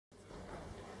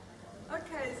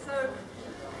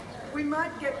we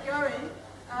might get going.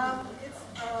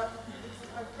 It's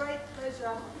a great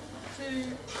pleasure to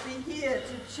be here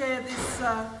to chair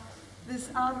this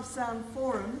Art of Sound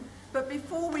Forum. But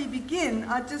before we begin,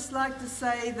 I'd just like to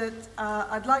say that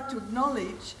I'd like to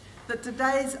acknowledge that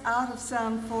today's Art of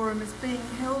Sound Forum is being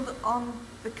held on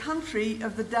the country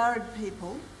of the Darug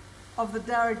people, of the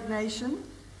Darug Nation,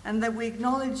 and that we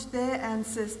acknowledge their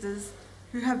ancestors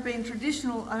who have been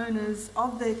traditional owners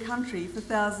of their country for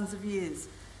thousands of years.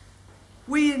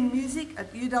 We in music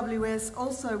at UWS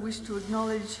also wish to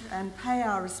acknowledge and pay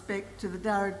our respect to the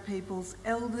Darug people's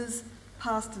elders,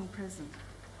 past and present.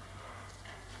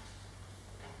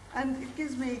 And it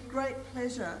gives me great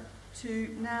pleasure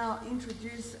to now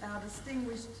introduce our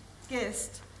distinguished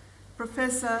guest,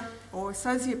 Professor or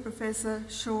Associate Professor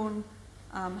Sean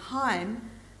Heim,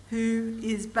 who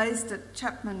is based at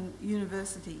Chapman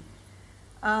University.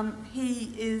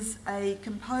 He is a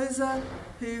composer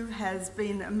who has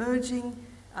been emerging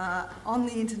on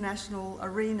the international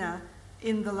arena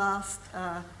in the last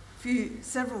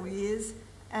several years,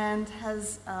 and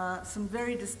has some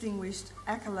very distinguished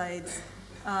accolades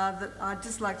that I'd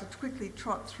just like to quickly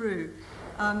trot through.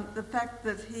 The fact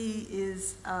that he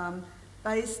is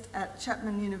based at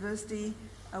Chapman University,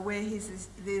 where he's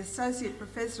the Associate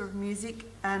Professor of Music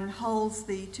and holds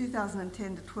the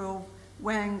 2010-12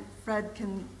 Wang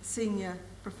Fradkin Senior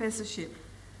Professorship.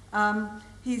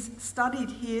 He's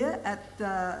studied here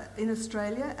in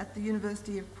Australia at the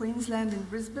University of Queensland in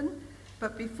Brisbane,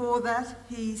 but before that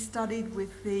he studied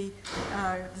with the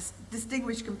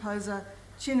distinguished composer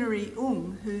Chinnery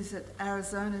who's at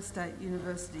Arizona State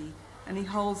University, and he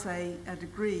holds a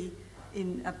degree,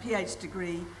 a PhD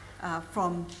degree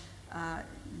from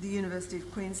the University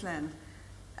of Queensland.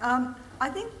 I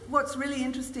think what's really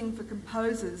interesting for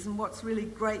composers and what's really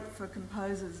great for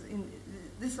composers in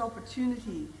this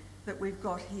opportunity that we've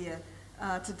got here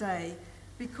today,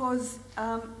 because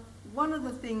one of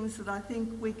the things that I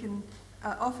think we can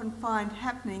often find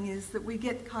happening is that we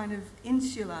get kind of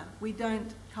insular. We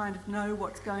don't kind of know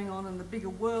what's going on in the bigger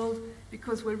world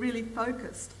because we're really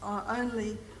focused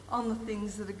only on the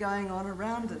things that are going on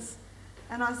around us.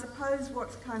 And I suppose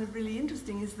what's kind of really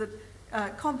interesting is that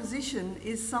composition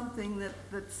is something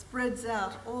that spreads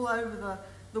out all over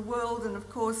the world, and of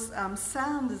course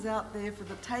sound is out there for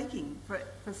the taking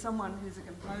for someone who's a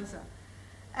composer.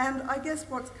 And I guess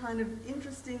what's kind of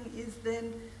interesting is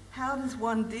then how does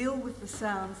one deal with the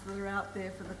sounds that are out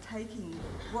there for the taking?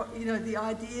 The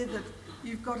idea that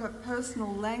you've got a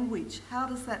personal language, how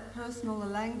does that personal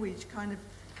language kind of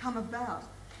come about?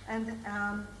 And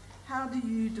how do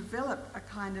you develop a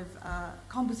kind of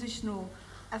compositional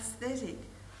aesthetic,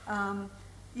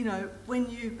 when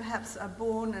you perhaps are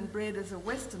born and bred as a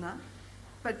Westerner,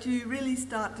 but you really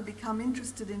start to become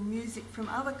interested in music from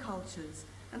other cultures.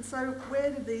 And so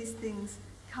where do these things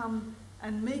come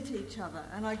and meet each other?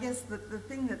 And I guess that the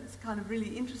thing that's kind of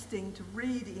really interesting to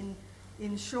read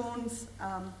in Sean's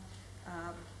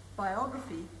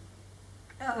biography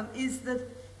is that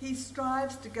he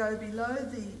strives to go below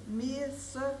the mere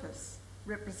surface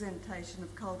representation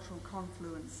of cultural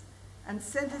confluence and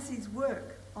centres his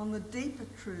work on the deeper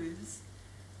truths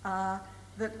that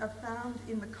are found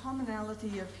in the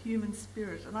commonality of human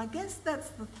spirit. And I guess that's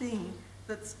the thing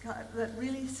that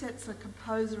really sets a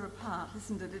composer apart,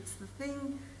 isn't it? It's the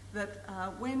thing that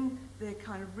when they're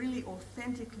kind of really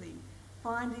authentically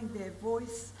finding their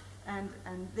voice and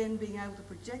then being able to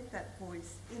project that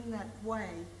voice in that way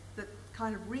that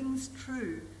kind of rings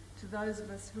true to those of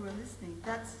us who are listening,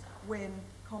 that's when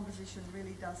composition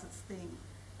really does its thing.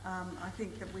 I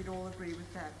think that we'd all agree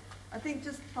with that. I think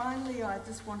just finally, I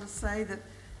just want to say that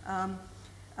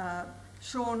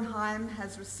Sean Heim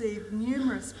has received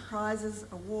numerous prizes,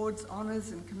 awards,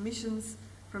 honours and commissions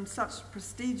from such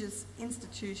prestigious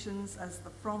institutions as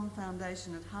the Fromm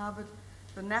Foundation at Harvard,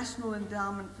 the National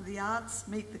Endowment for the Arts,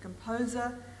 Meet the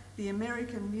Composer, the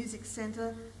American Music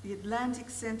Centre, the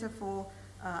Atlantic Centre for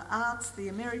Arts, the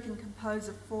American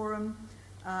Composer Forum,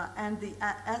 and the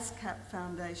ASCAP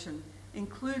Foundation,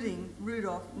 including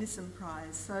Rudolf Nissen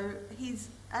Prize. So he's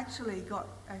actually got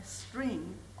a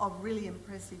string of really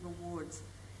impressive awards.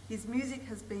 His music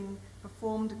has been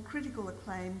performed to critical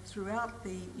acclaim throughout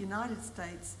the United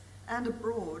States and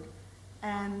abroad,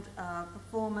 and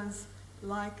performers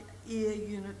like Ear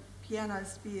Unit, Piano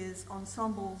Spheres,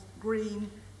 Ensembles, Green,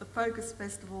 the Focus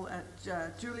Festival at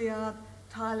Juilliard,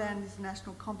 Thailand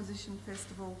International Composition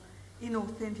Festival, In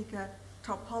Authentica,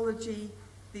 Topology,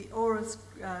 the Auras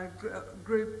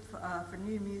group for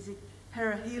new music,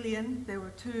 Perihelion, there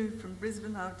were two from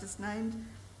Brisbane I've just named,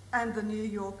 and the New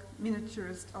York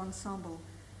Miniaturist Ensemble.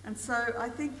 And so I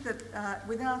think that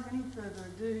without any further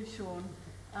ado, Sean,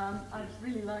 I'd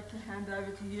really like to hand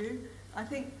over to you. I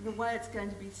think the way it's going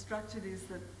to be structured is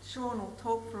that Sean will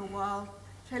talk for a while,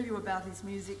 tell you about his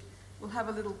music, we'll have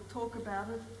a little talk about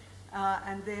it,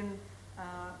 and then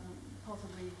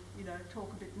possibly, you know,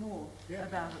 talk a bit more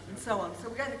about it and so on. So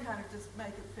we're going to kind of just make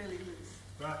it fairly loose.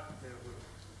 Right.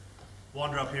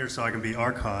 Wander up here so I can be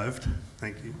archived.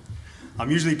 Thank you.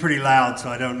 I'm usually pretty loud, so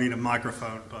I don't need a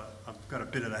microphone, but I've got a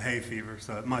bit of the hay fever,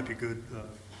 so it might be good.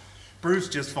 Bruce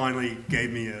just finally gave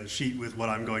me a sheet with what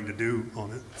I'm going to do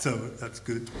on it, so that's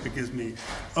good. It gives me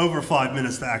over 5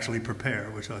 minutes to actually prepare,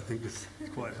 which I think is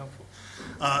quite helpful.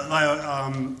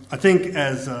 I think,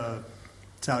 as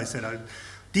Sally said, I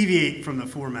deviate from the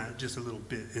format just a little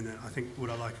bit in that I think what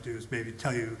I'd like to do is maybe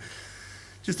tell you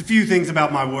just a few things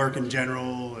about my work in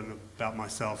general and about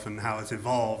myself and how it's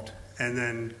evolved, and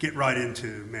then get right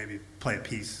into maybe play a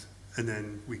piece, and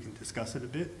then we can discuss it a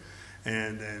bit.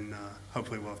 And then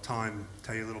hopefully we'll have time to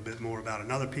tell you a little bit more about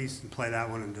another piece and play that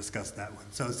one and discuss that one.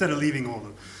 So instead of leaving all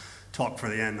the talk for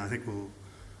the end, I think we'll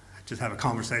just have a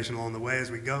conversation along the way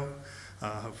as we go.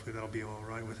 Hopefully that'll be all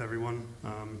right with everyone.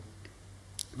 I'm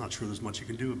not sure there's much you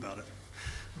can do about it.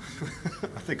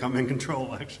 I think I'm in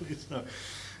control, actually, so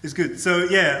it's good. So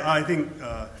yeah, I think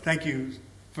thank you,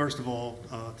 first of all,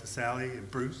 to Sally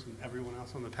and Bruce and everyone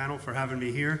else on the panel for having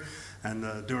me here, and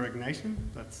the Durag Nation.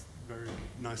 That's very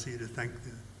nice of you to thank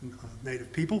the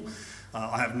Native people.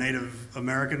 I have Native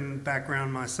American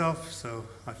background myself, so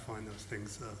I find those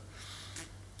things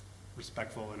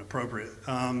respectful and appropriate.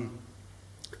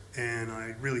 And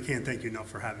I really can't thank you enough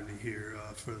for having me here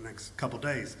for the next couple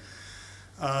days.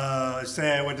 I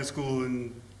say I went to school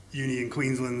in uni in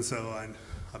Queensland, so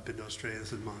I've been to Australia.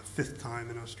 This is my 5th time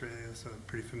in Australia, so I'm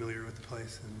pretty familiar with the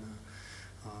place.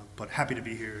 And, but happy to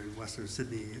be here in Western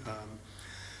Sydney.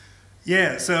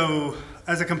 Yeah, so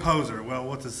as a composer, well,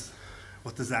 what does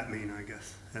that mean, I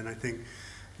guess? And I think,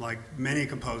 like many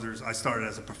composers, I started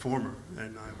as a performer,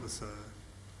 and I was an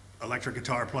electric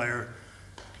guitar player,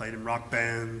 played in rock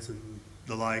bands and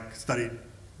the like, studied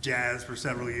jazz for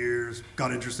several years,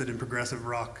 got interested in progressive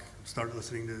rock, started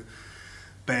listening to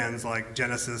bands like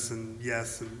Genesis and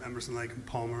Yes and Emerson, Lake and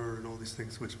Palmer and all these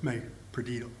things, which may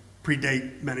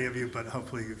predate many of you, but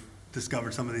hopefully you've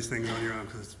discovered some of these things on your own,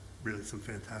 because it's really some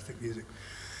fantastic music.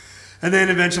 And then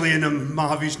eventually in the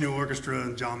Mahavishnu Orchestra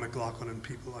and John McLaughlin and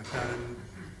people like that, and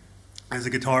as a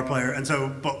guitar player. And so,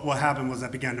 but what happened was I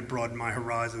began to broaden my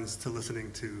horizons to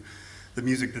listening to the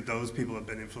music that those people have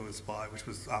been influenced by, which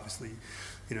was obviously,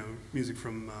 you know, music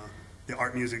from the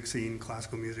art music scene,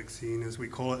 classical music scene, as we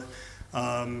call it.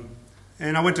 And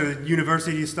I went to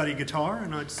university to study guitar,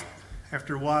 and I just,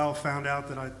 after a while, found out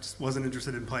that I just wasn't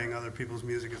interested in playing other people's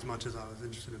music as much as I was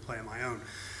interested in playing my own,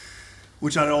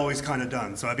 which I'd always kind of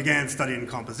done. So I began studying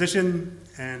composition,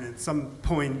 and at some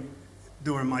point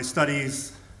during my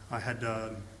studies, I had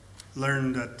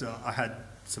learned that I had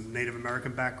some Native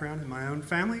American background in my own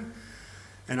family,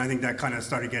 and I think that kind of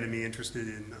started getting me interested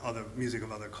in other music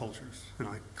of other cultures. And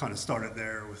I kind of started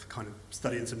there with kind of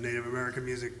studying some Native American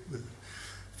music, the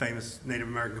famous Native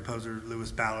American composer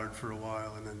Lewis Ballard for a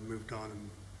while, and then moved on.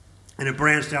 And it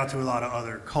branched out to a lot of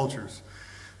other cultures,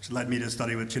 which led me to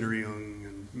study with Chinneryung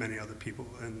and many other people.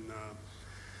 And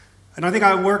I think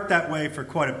I worked that way for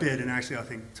quite a bit, and actually I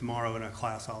think tomorrow in a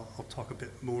class I'll talk a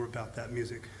bit more about that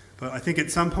music. But I think at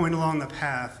some point along the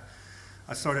path,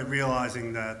 I started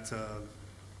realizing that,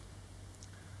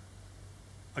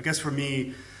 I guess for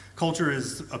me, culture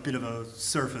is a bit of a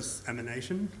surface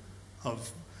emanation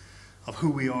of who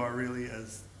we are really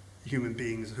as human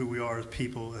beings, who we are as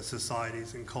people, as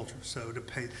societies and cultures. So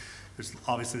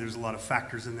obviously there's a lot of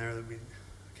factors in there that we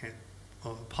can't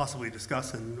possibly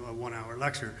discuss in a 1-hour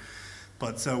lecture.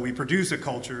 But so we produce a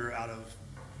culture out of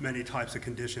many types of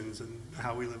conditions, and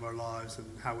how we live our lives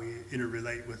and how we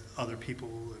interrelate with other people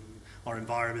and our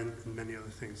environment and many other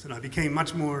things. And I became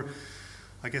much more,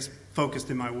 I guess, focused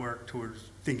in my work towards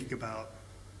thinking about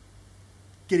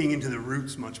getting into the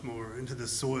roots much more, into the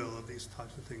soil of these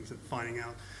types of things, and finding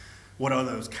out what are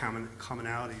those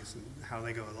commonalities and how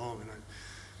they go along. And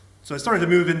so I started to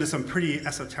move into some pretty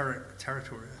esoteric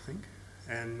territory, I think,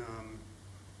 and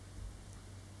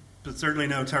but certainly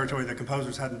no territory that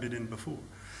composers hadn't been in before.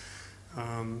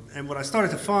 And what I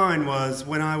started to find was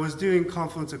when I was doing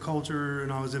Confluence of Culture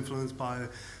and I was influenced by,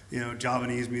 you know,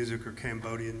 Javanese music or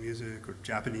Cambodian music or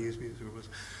Japanese music,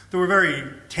 there were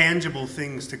very tangible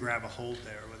things to grab a hold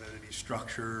there, whether it be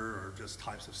structure or just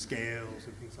types of scales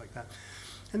and things like that.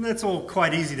 And that's all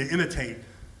quite easy to imitate.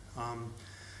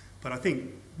 But I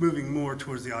think moving more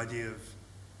towards the idea of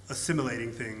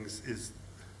assimilating things is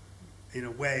in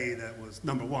a way that was,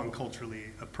 number one, culturally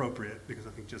appropriate, because I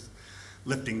think just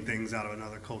lifting things out of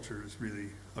another culture is really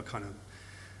a kind of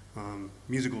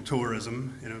musical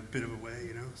tourism in a bit of a way,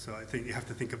 you know. So I think you have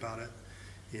to think about it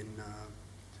in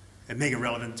and make it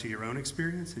relevant to your own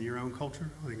experience and your own culture.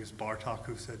 I think it's Bartok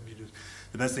who said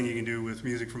the best thing you can do with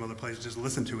music from other places is just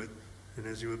listen to it. And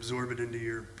as you absorb it into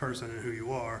your person and who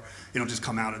you are, it'll just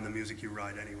come out in the music you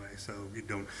write anyway. So you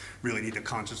don't really need to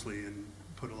consciously and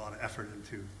put a lot of effort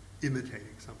into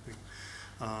imitating something.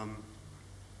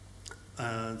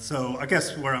 So I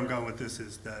guess where I'm going with this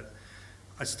is that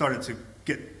I started to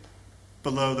get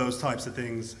below those types of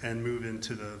things and move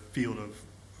into the field of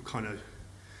kind of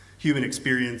human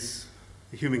experience,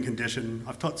 the human condition.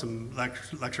 I've taught some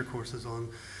lecture courses on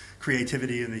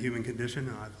creativity and the human condition.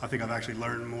 And I think I've actually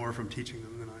learned more from teaching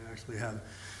them than I actually have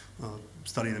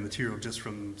studying the material just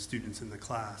from students in the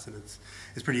class. And it's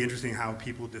pretty interesting how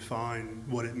people define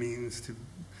what it means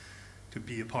to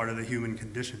be a part of the human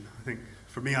condition. I think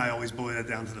for me, I always boil it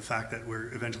down to the fact that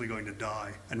we're eventually going to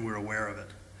die and we're aware of it.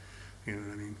 You know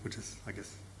what I mean? Which is, I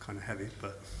guess, kind of heavy,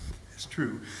 but it's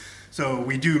true. So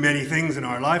we do many things in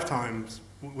our lifetimes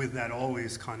with that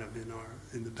always kind of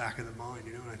in the back of the mind,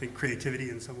 you know. And I think creativity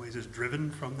in some ways is driven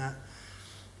from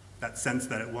that sense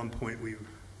that at one point we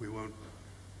won't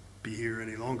be here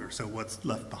any longer. So what's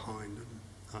left behind?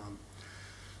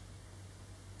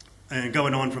 And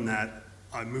going on from that,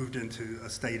 I moved into a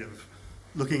state of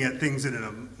looking at things at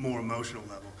a more emotional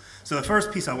level. So the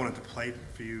first piece I wanted to play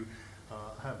for you,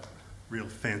 I have a real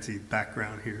fancy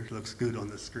background here. It looks good on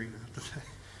the screen, I have to say.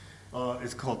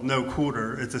 It's called No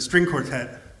Quarter. It's a string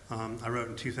quartet I wrote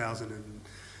in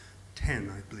 2010,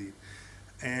 I believe.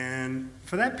 And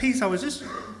for that piece,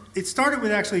 it started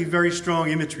with actually very strong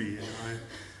imagery.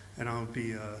 And I'll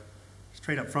be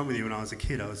straight up front with you. When I was a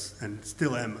kid, and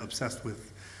still am obsessed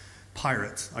with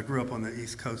pirates. I grew up on the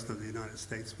east coast of the United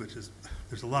States,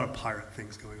 there's a lot of pirate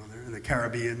things going on there, in the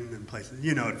Caribbean and places.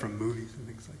 You know it from movies and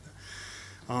things like that.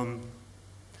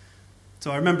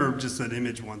 So I remember just an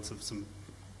image once of some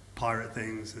pirate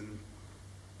things,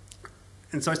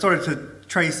 and so I started to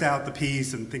trace out the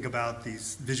piece and think about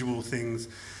these visual things.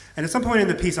 And at some point in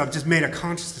the piece, I've just made a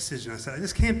conscious decision. I said,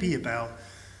 this can't be about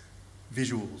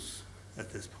visuals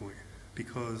at this point,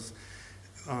 because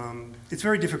it's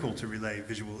very difficult to relay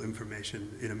visual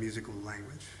information in a musical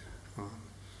language.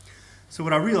 So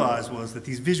what I realized was that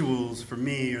these visuals, for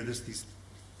me, are just these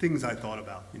things I thought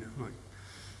about, you know, like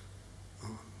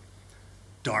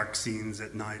dark scenes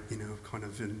at night, you know, kind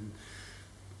of in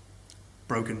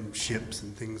broken ships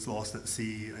and things lost at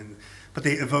sea, but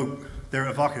they're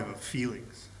evocative of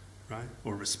feelings, right,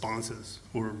 or responses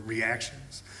or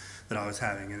reactions that I was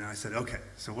having. And I said, okay,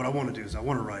 so what I want to do is I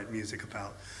want to write music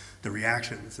about the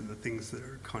reactions and the things that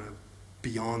are kind of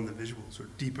beyond the visuals or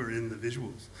deeper in the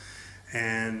visuals.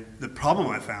 And the problem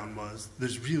I found was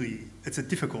it's a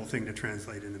difficult thing to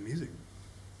translate into music,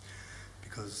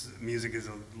 because music is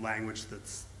a language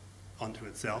that's unto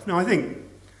itself. Now, I think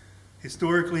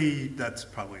historically that's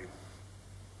probably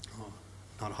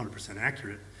not 100%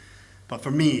 accurate, but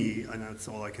for me, and that's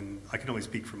all I can only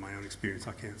speak from my own experience,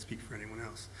 I can't speak for anyone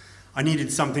else. I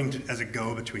needed something as a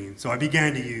go-between, so I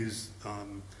began to use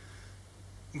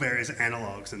various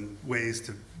analogs and ways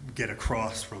to get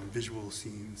across from visual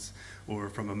scenes or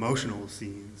from emotional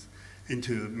scenes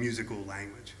into musical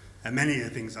language. And many of the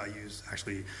things I use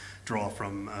actually draw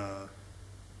from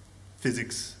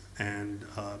physics and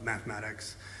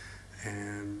mathematics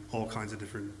and all kinds of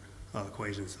different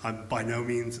equations. I'm by no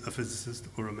means a physicist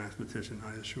or a mathematician,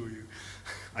 I assure you.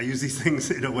 I use these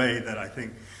things in a way that I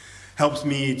think helps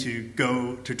me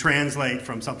to translate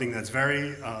from something that's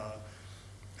very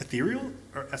ethereal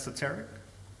or esoteric,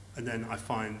 and then I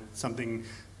find something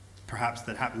perhaps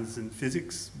that happens in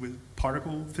physics, with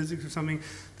particle physics or something,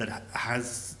 that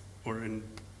has or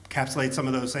encapsulates some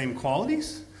of those same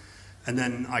qualities, and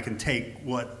then I can take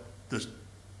what the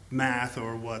math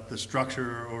or what the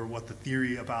structure or what the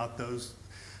theory about those,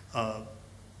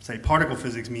 say, particle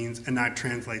physics means, and that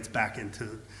translates back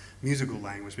into musical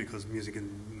language, because music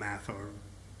and math are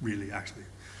really actually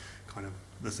kind of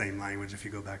the same language if you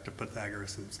go back to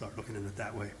Pythagoras and start looking at it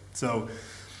that way. So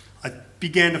I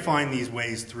began to find these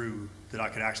ways through that I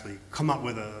could actually come up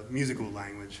with a musical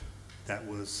language that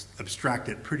was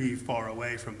abstracted pretty far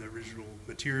away from the original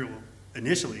material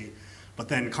initially, but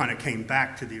then kind of came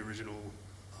back to the original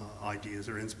ideas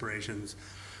or inspirations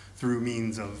through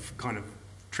means of kind of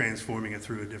transforming it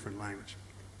through a different language.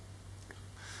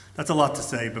 That's a lot to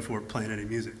say before playing any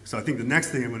music. So I think the next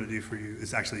thing I'm going to do for you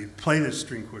is actually play this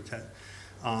string quartet.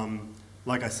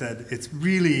 Like I said, it's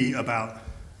really about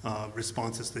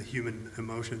responses to human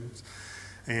emotions.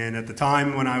 And at the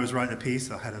time when I was writing the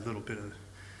piece, I had a little bit of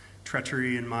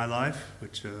treachery in my life,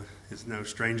 which is no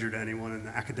stranger to anyone in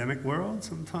the academic world.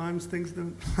 Sometimes things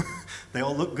don't, they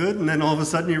all look good, and then all of a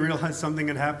sudden you realize something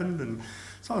had happened. And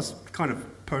so I was kind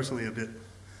of personally a bit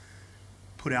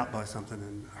put out by something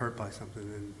and hurt by something.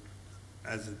 And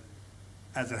as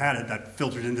it had it, that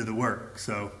filtered into the work.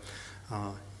 So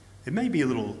it may be a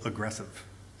little aggressive.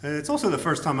 It's also the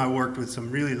first time I worked with some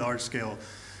really large-scale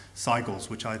cycles,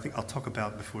 which I think I'll talk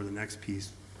about before the next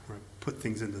piece, where I put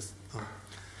things in this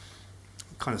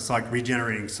kind of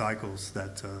regenerating cycles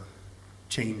that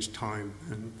change time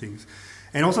and things.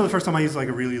 And also the first time I used like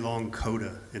a really long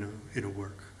coda in a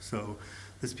work. So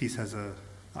this piece has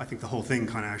I think the whole thing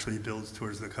kind of actually builds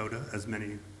towards the coda, as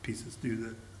many pieces do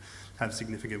that have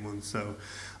significant ones. So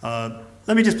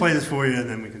let me just play this for you, and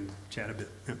then we can chat a bit.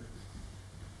 Yeah.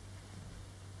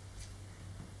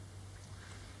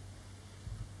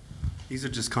 These are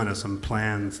just kind of some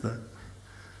plans that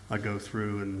I go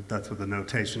through, and that's what the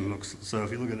notation looks. So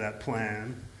if you look at that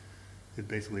plan, it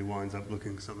basically winds up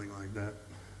looking something like that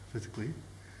physically.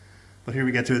 But here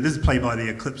we get to it. This is played by the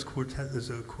Eclipse Quartet. There's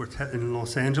a quartet in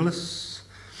Los Angeles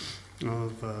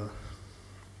of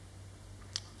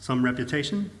some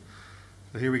reputation.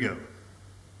 So here we go.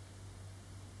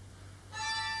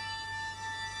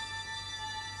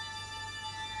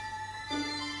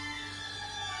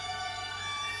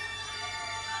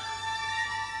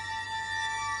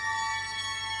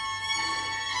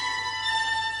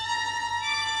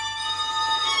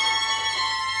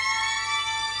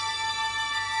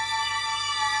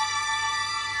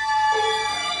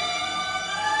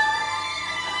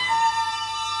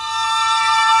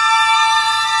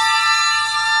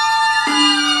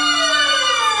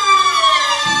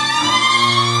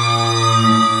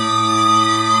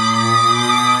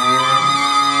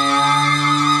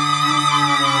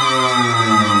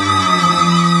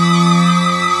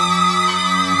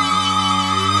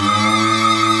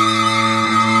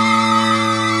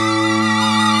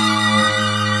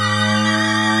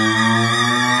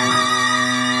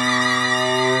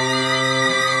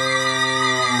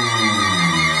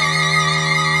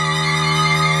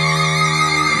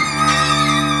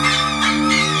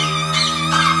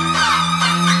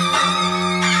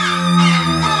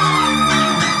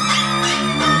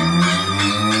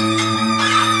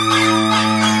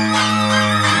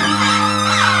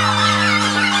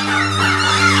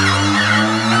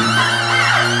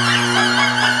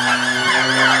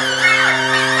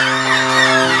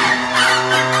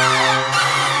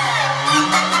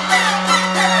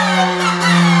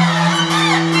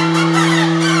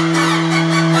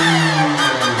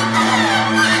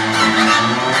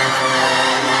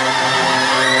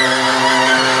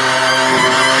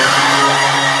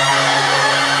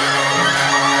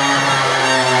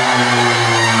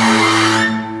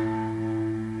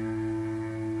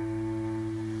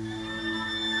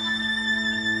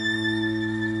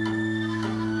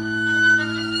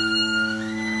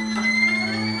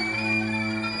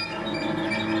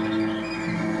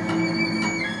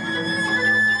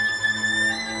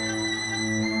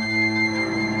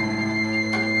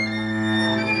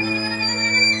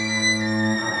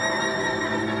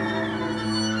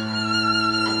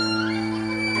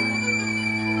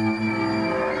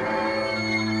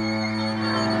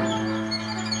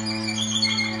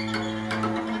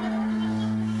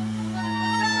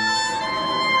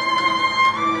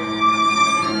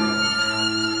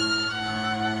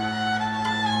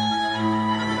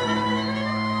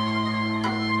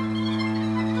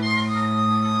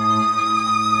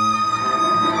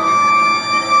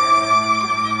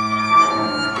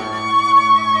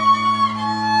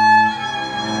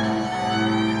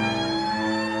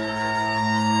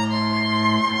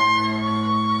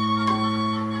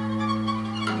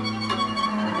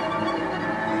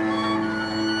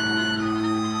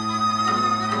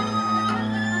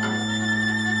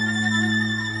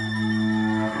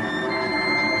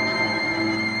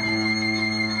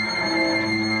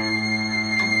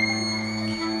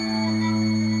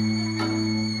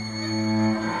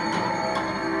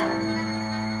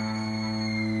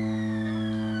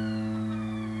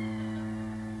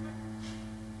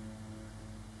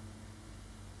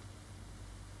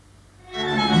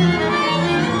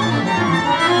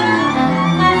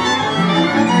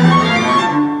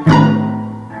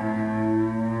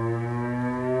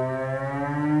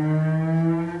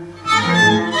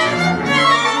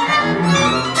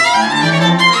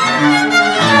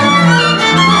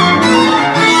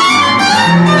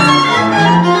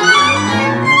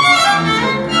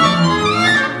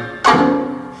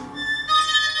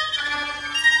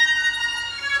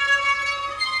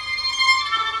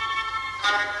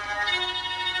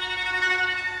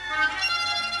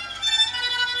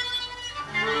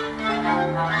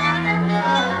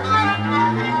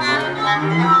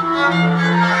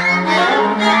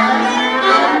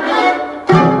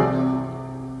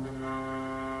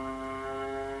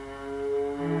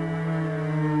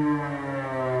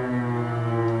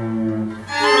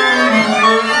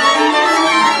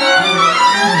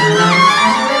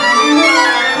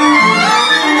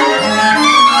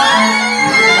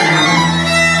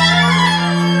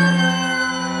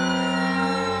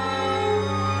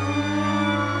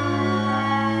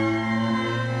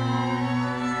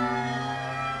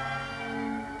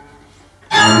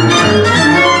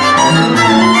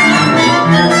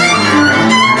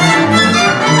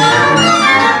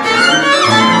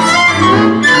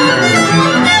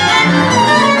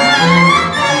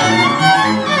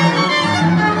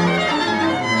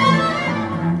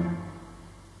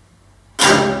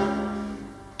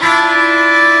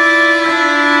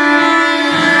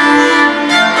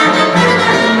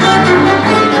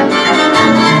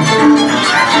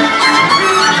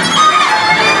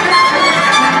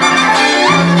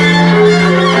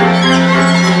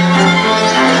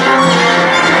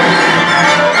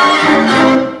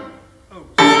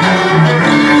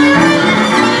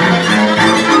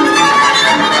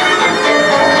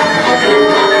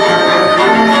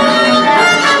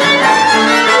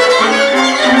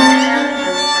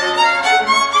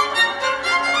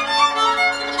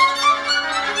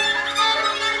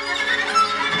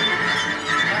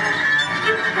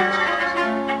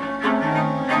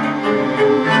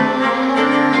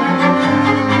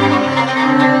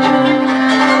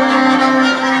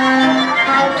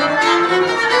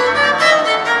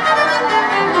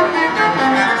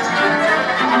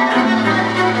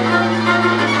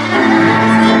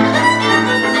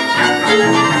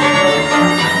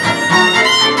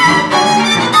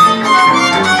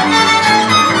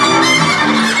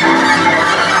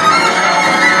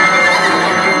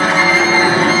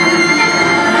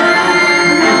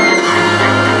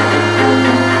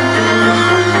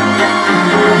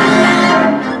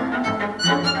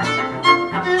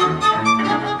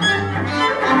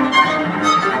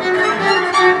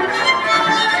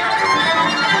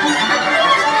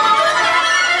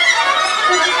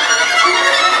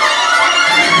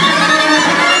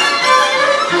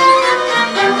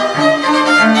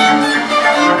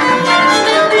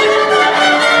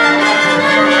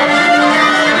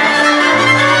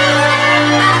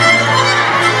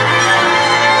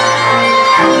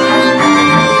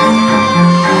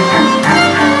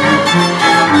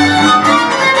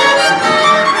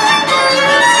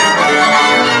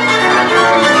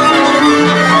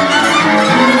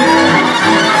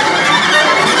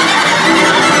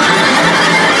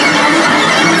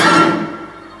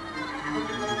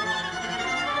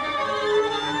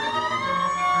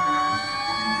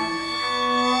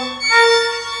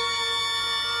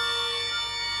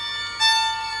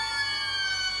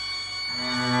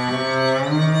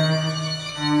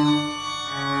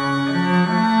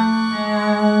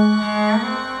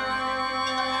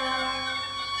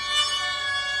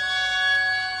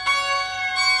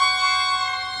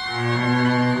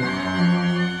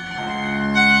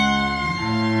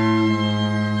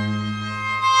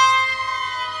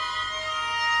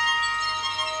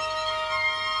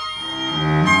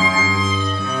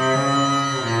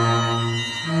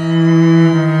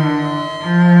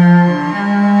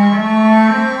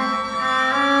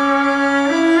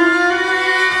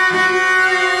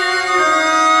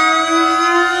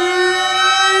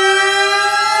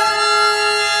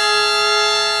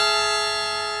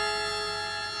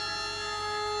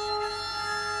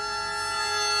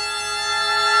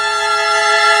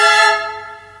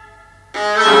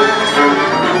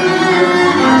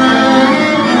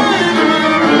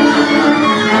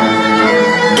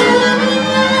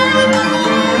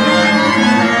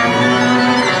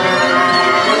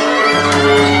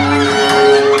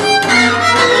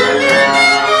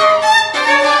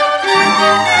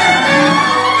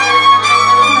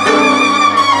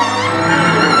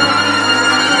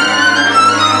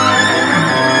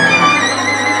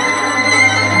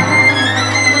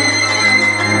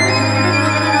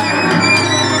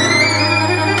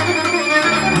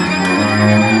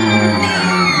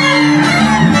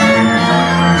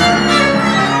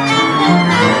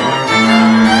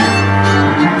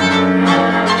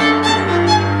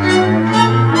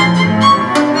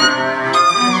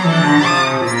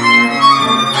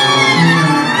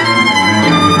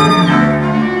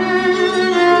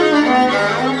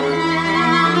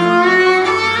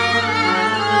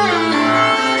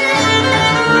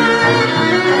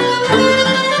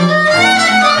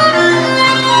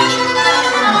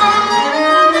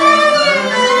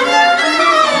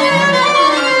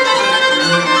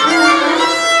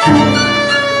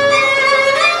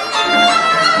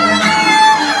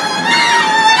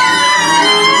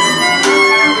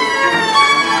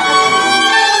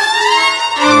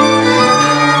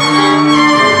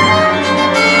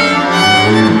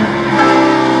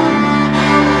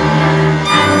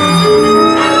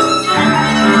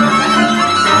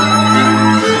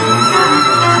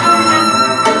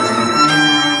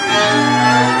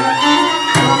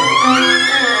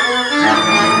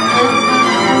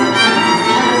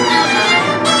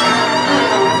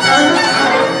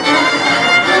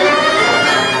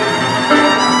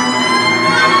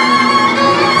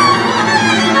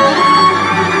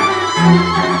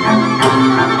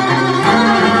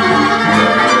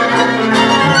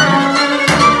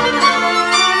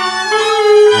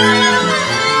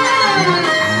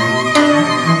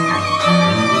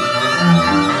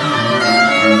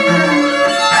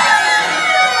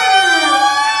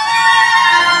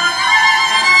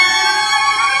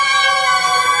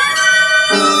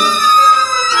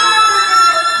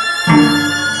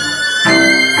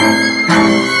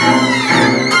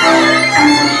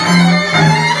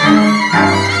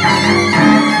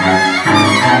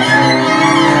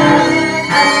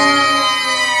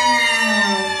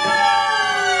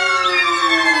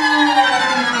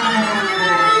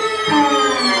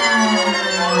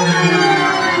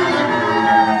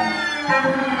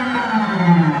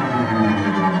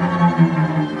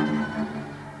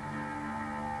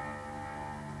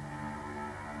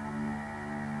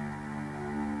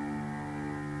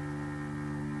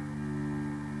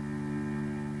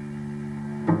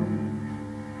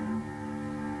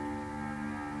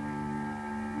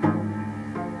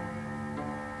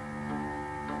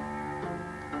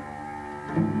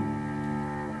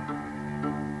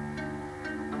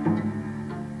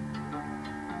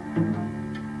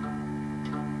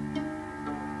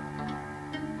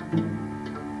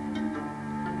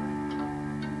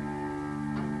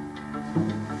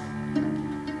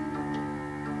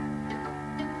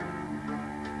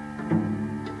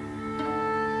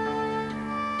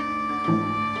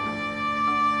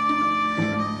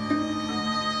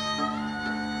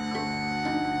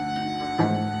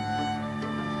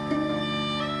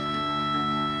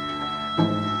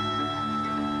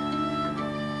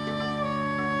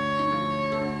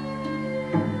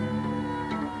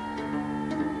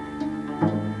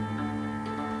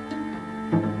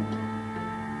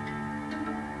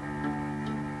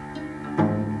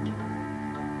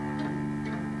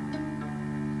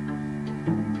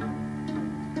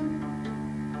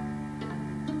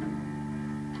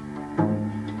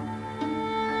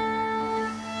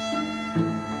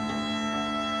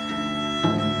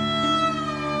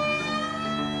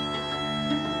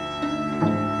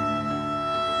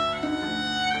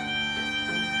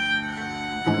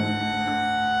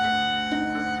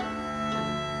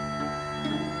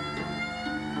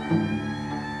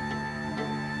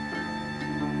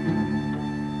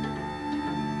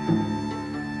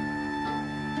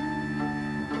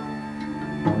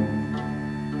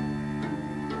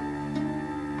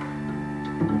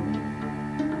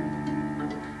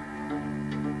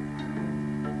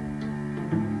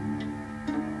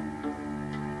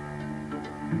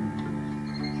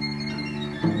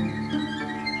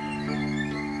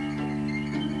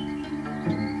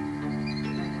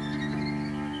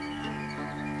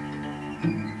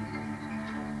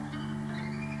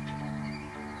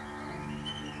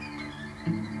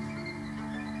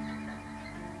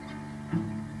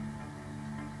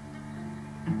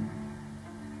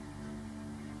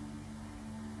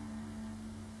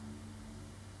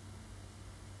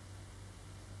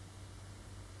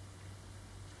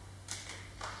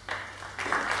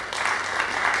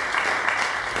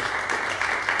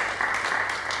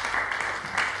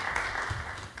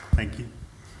 Thank you.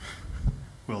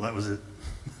 Well, that was it.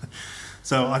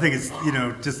 So I think it's,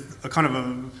 just a kind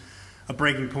of a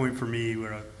breaking point for me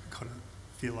where I kind of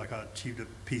feel like I achieved a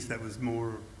piece that was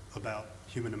more about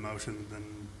human emotion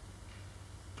than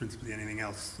principally anything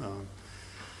else,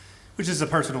 which is a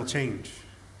personal change,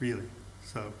 really.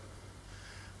 So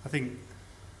I think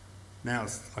now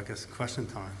it's, I guess, question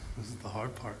time. This is the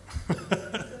hard part.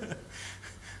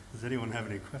 Does anyone have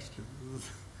any questions?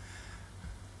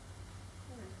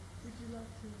 Would you like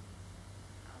to?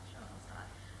 Sure, I'll start.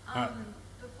 Alright.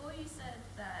 Before you said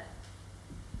that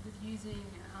with using,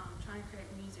 trying to create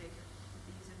music with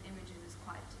the use of images is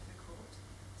quite difficult,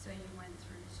 so you went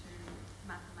through to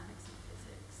mathematics and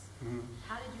physics. Mm-hmm.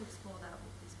 How did you explore that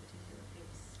with this particular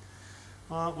piece?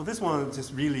 Well, this one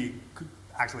just really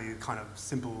actually kind of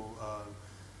simple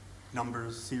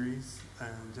numbers series,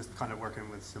 and just kind of working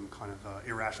with some kind of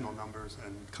irrational numbers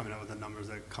and coming up with the numbers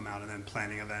that come out, and then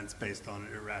planning events based on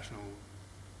an irrational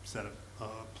set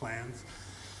of plans.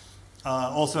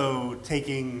 Also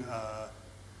taking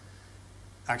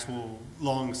actual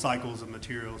long cycles of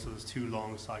material, so there's 2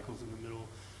 long cycles in the middle.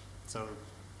 So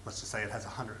let's just say it has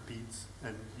 100 beats,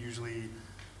 and usually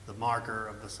the marker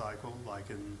of the cycle, like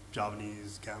in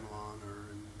Javanese gamelan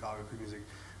or in Gagaku music,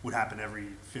 would happen every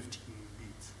 15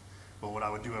 beats. But what I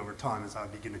would do over time is I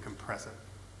would begin to compress it.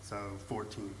 So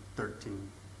 14,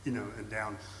 13, and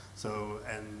down. So,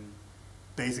 and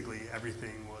basically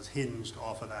everything was hinged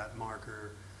off of that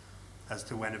marker as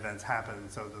to when events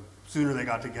happened. So the sooner they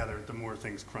got together, the more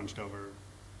things crunched over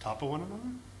top of one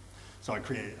another. So I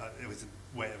created, it was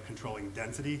a way of controlling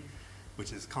density,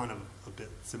 which is kind of a bit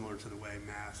similar to the way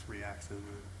math reacts in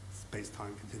a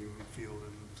space-time continuum field.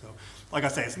 And so, like I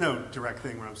say, it's no direct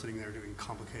thing where I'm sitting there doing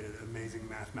complicated, amazing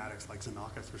mathematics like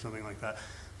Xenakis or something like that.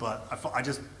 But I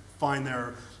just find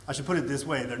I should put it this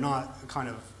way, they're not kind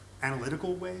of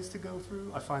analytical ways to go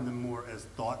through. I find them more as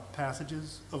thought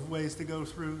passages of ways to go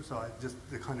through. So I just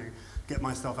to kind of get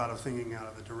myself out of thinking out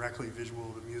of a directly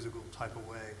visual to musical type of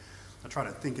way. I try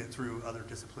to think it through other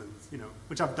disciplines,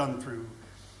 which I've done through,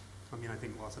 I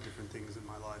think lots of different things in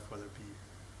my life, whether it be,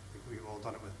 I think we've all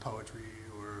done it with poetry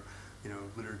or,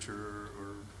 literature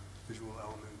or visual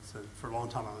elements. And for a long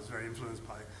time I was very influenced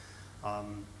by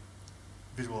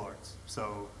visual arts.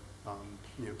 So,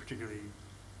 particularly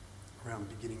around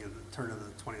the beginning of the turn of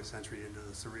the 20th century into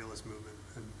the Surrealist movement,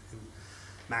 and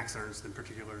Max Ernst in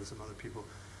particular and some other people.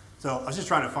 So I was just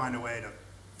trying to find a way to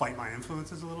fight my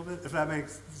influences a little bit, if that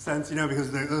makes sense,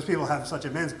 because those people have such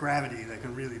immense gravity that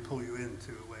can really pull you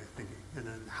into a way of thinking. And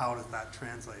then how does that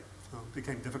translate? It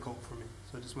became difficult for me,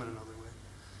 so I just went another way.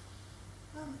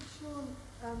 Sean,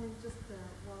 just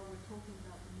while we're talking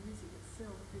about the music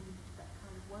itself in that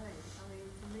kind of way, for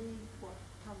me what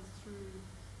comes through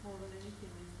more than anything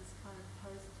is this kind of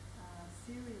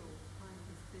post-serial kind of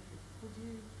aesthetic. Would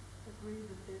you agree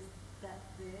that there's that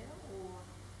there or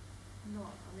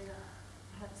not? I mean,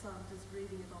 perhaps I'm just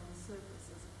reading it on the surface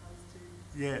as opposed to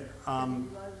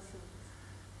below the surface.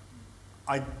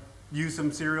 I use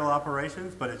some serial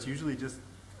operations, but it's usually just,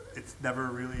 it's never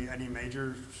really any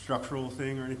major structural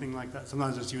thing or anything like that.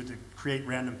 Sometimes it's used to create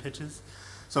random pitches.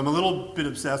 So I'm a little bit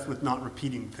obsessed with not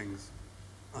repeating things,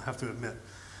 I have to admit.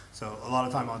 So a lot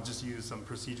of time I'll just use some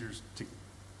procedures to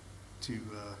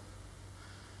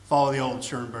follow the old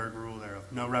Schoenberg rule there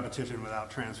of no repetition without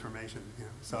transformation. You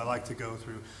know? So I like to go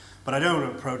through, but I don't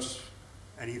approach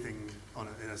anything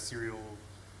in a serial,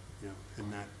 you know, in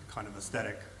that kind of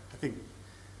aesthetic. I think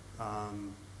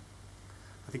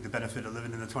the benefit of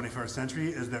living in the 21st century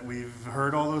is that we've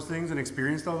heard all those things and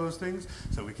experienced all those things,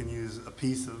 so we can use a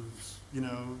piece of, you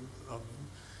know, of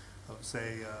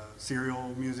say,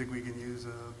 serial music, we can use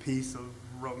a piece of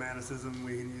romanticism,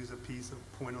 we can use a piece of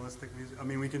pointillistic music. I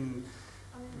mean, we can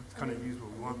kind of use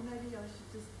what we want. Maybe I should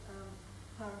just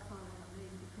clarify what I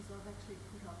mean, because I've actually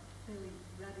put up a fairly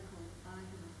radical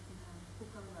argument in a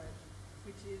book I wrote,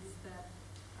 which is that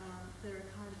there are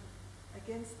kind of,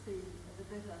 against the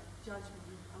better judgment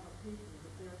of other people,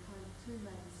 that there are kind of two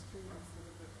main streams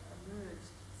that have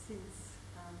emerged since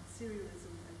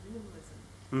serialism and minimalism.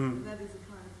 And that is a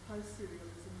kind of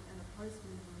post-serialism and a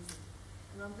post-minimalism.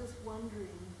 And I'm just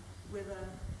wondering whether,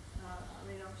 I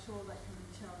mean, I'm sure that can be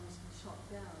challenged and shot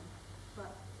down,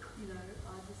 but, you know,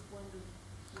 I just wondered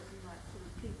what you might sort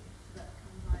of think to that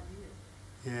kind of idea.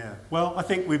 Yeah, well, I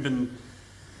think we've been...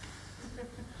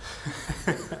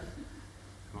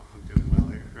 I'm doing well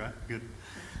here, right? Good.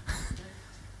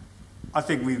 I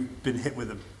think we've been hit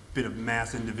with a bit of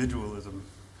mass individualism,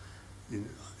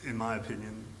 in my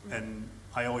opinion, and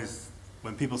I always,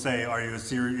 when people say, "Are you a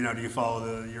serial? You know, do you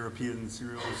follow the European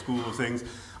serial school of things?"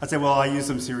 I'd say, "Well, I use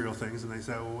some serial things," and they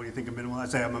say, "Well, what do you think of minimalist?"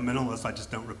 I'd say, "I'm a minimalist. I just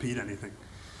don't repeat anything."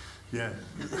 Yeah.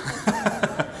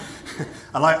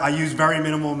 I use very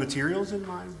minimal materials in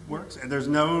my works, and there's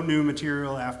no new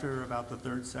material after about the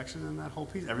third section in that whole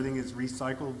piece. Everything is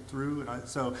recycled through,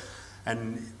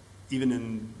 and even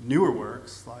in newer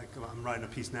works, like I'm writing a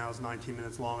piece now, it's 19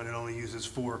 minutes long, and it only uses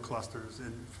 4 clusters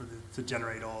to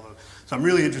generate all the. So I'm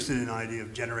really interested in the idea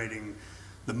of generating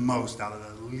the most out of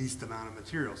the least amount of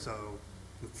material. So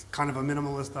it's kind of a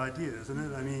minimalist idea, isn't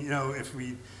it? I mean, you know,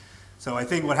 so I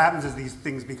think what happens is these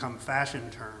things become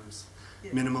fashion terms.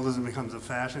 Yeah. Minimalism becomes a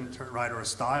fashion term, right, or a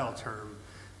style term,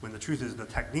 when the truth is the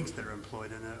techniques that are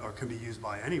employed in it or can be used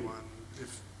by anyone,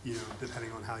 if you know,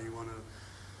 depending on how you want to.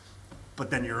 But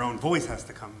then your own voice has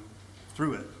to come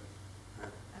through it.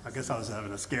 I guess I was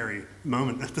having a scary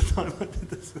moment at the time I did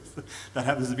this. That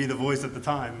happens to be the voice at the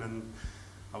time, and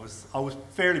I was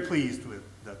fairly pleased with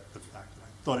the fact that I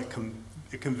thought it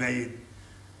conveyed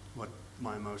what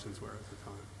my emotions were at the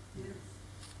time. Yes.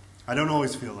 I don't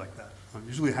always feel like that. I'm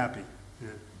usually happy.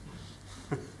 Yeah.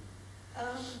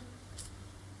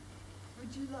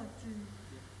 Would you like to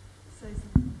say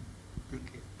something?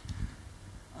 Okay.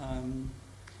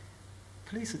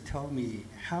 Please tell me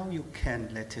how you can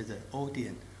let the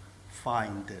audience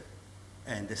find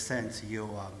and sense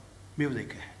your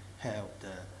music have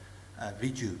the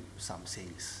visual some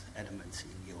things, elements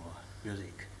in your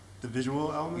music. The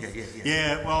visual elements? Yeah.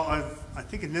 Yeah, well, I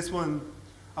think in this one,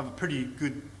 I have a pretty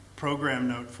good program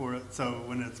note for it. So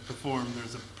when it's performed,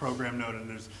 there's a program note, and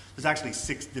there's actually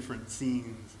 6 different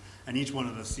scenes, and each one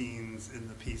of the scenes in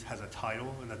the piece has a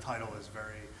title, and the title is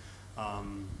very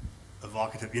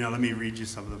evocative. You know, let me read you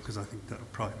some of them because I think that'll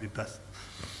probably be best.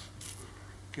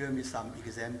 Give me some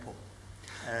example.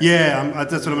 Yeah,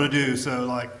 that's what I'm going to do. So,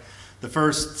 like, the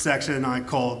first section I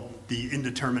called the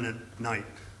indeterminate night.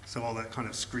 So all that kind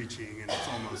of screeching, and it's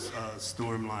almost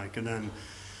storm-like. And then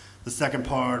the second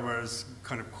part, where it's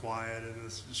kind of quiet and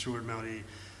this short melody,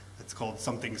 it's called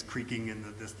something's creaking in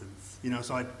the distance. You know,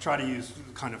 so I try to use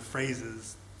kind of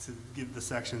phrases to give the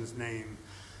section's name.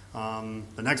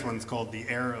 The next one's called the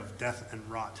air of death and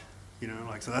rot. You know,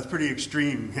 like, so that's pretty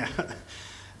extreme. Yeah.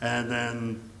 And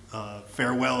then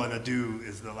farewell and adieu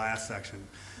is the last section.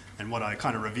 And what I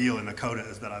kind of reveal in the coda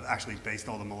is that I've actually based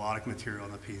all the melodic material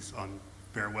in the piece on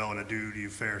farewell and adieu to you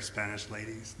fair Spanish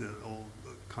ladies, the old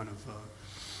kind of,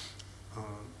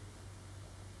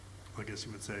 I guess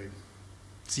you would say,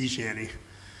 sea shanty.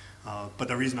 But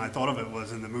the reason I thought of it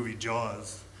was in the movie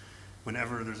Jaws,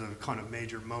 whenever there's a kind of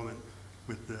major moment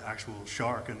with the actual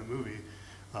shark in the movie,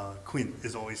 Quint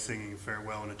is always singing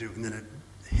farewell and adieu, and then it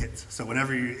hits. So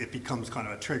whenever it becomes kind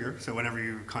of a trigger, so whenever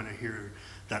you kind of hear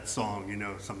that song, you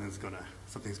know something's gonna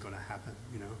happen,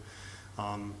 you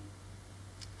know.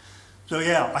 So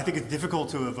yeah, I think it's difficult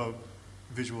to evoke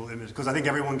visual image because I think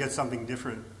everyone gets something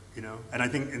different, you know. And I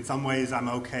think in some ways I'm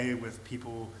okay with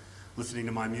people listening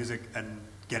to my music and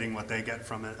getting what they get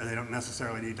from it, and they don't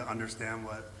necessarily need to understand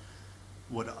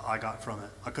what I got from it.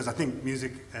 Because I think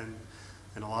music and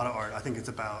a lot of art, I think it's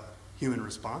about human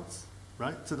response,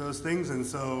 right, to those things. And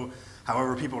so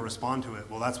however people respond to it,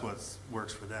 well, that's what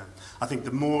works for them. I think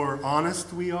the more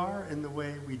honest we are in the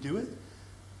way we do it,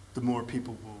 the more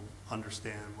people will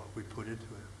understand what we put into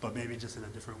it. But maybe just in a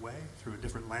different way, through a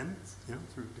different lens, you know,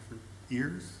 through different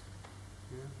ears.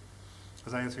 Yeah.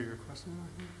 Does that answer your question?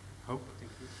 I hope.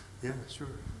 Thank you. Yeah, sure.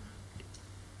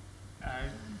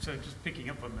 So just picking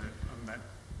up on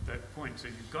that point, so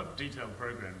you've got detailed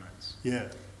program notes. Yeah.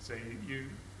 So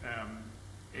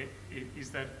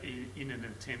is that in an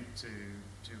attempt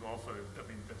to offer? I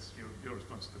mean, that's your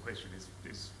response to the question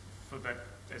is for that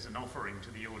as an offering to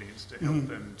the audience to help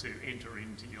them to enter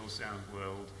into your sound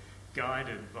world,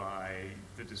 guided by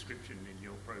the description in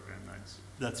your program notes.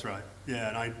 That's right. Yeah,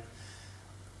 and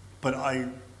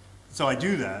so I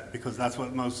do that because that's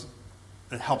what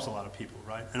it helps a lot of people,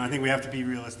 right? And I think we have to be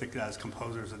realistic as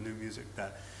composers of new music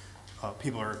that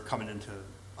people are coming into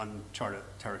uncharted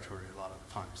territory a lot of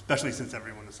the time, especially since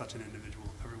everyone is such an individual.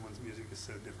 Everyone's music is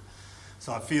so different.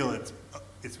 So I feel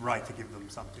it's right to give them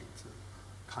something to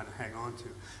kind of hang on to.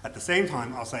 At the same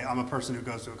time, I'll say I'm a person who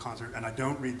goes to a concert and I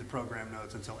don't read the program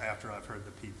notes until after I've heard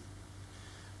the piece,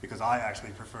 because I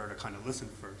actually prefer to kind of listen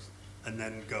first and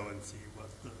then go and see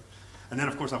and then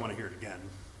of course I want to hear it again,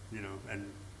 you know, and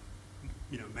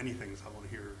you know, many things I want to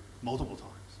hear multiple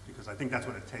times, because I think that's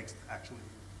what it takes to actually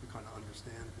kind of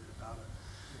understand a bit about it.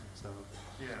 So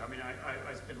yeah, I mean,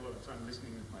 I spend a lot of time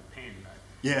listening with my pen.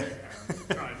 Yeah.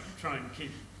 Try and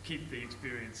keep the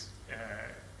experience,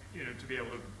 you know, to be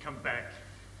able to come back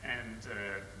and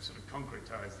sort of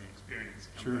concretize the experience,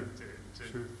 come back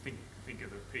to think of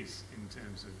the piece in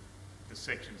terms of the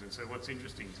sections. And so what's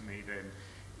interesting to me then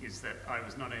is that I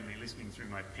was not only listening through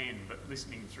my pen, but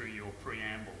listening through your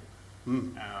preamble.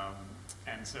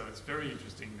 And so it's very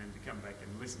interesting then to come back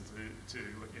and listen to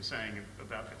what you're saying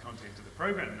about the content of the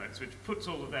program notes, which puts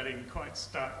all of that in quite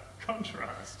stark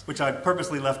contrast. Which I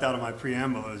purposely left out of my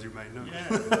preamble, as you might know.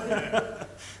 Yeah.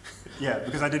 Yeah,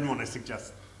 because I didn't want to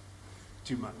suggest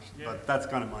too much. Yeah. But that's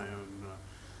kind of my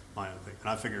own thing. And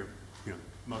I figure, you know,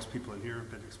 most people in here have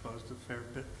been exposed to a fair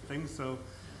bit of things, so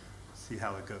see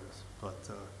how it goes. But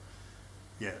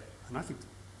yeah, and I think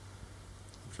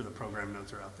I'm sure the program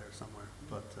notes are out there somewhere,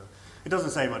 but it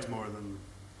doesn't say much more than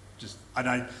just,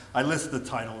 I list the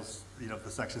titles, you know, of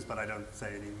the sections, but I don't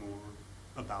say any more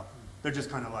about them. They're just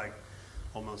kind of like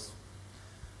almost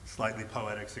slightly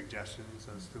poetic suggestions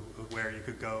as to where you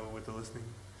could go with the listening.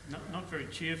 Not very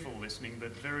cheerful listening,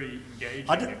 but very engaging.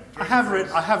 I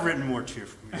have written more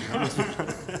cheerful music.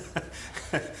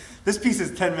 This piece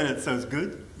is 10 minutes, so it's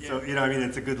good. Yeah. So, you know, I mean,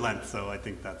 it's a good length, so I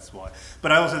think that's why.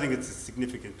 But I also think it's a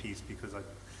significant piece because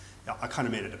I kind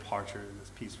of made a departure in this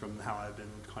piece from how I've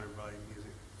been kind of writing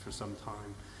music for some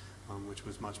time, which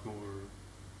was much more,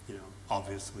 you know,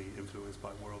 obviously influenced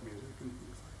by world music and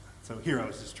things like that. So here I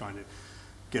was just trying to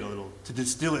get to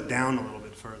distill it down a little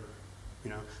bit further,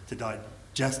 you know, to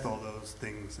digest all those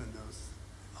things and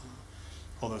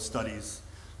all those studies,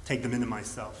 take them into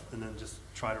myself, and then just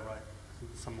try to write,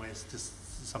 in some ways,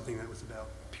 just something that was about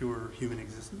pure human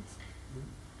existence.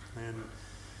 And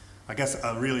I guess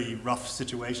a really rough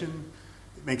situation,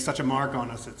 it makes such a mark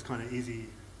on us, it's kind of easy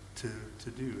to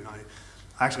do. And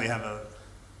I actually have a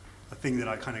thing that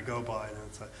I kind of go by, and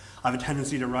it's I have a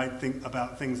tendency to write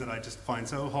about things that I just find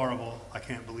so horrible I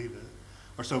can't believe it,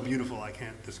 or so beautiful I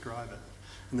can't describe it.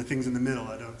 And the things in the middle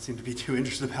I don't seem to be too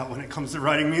interested about when it comes to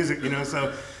writing music, you know.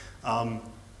 So I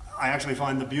actually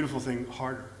find the beautiful thing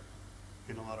harder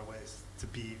in a lot of ways, to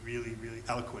be really, really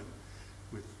eloquent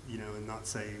with, you know, and not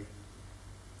say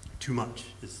too much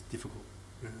is difficult,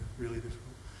 really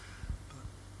difficult.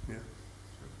 But, yeah.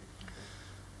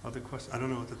 Other questions? I don't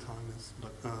know what the time is,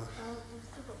 but we've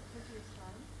still got plenty of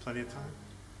time. Plenty of time.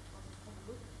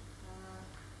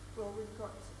 Well, we've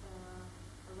got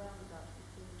around about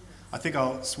 15 minutes. I think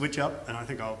I'll switch up, and I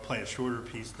think I'll play a shorter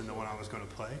piece than the one I was going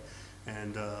to play,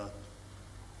 and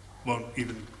won't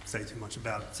even say too much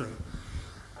about it. So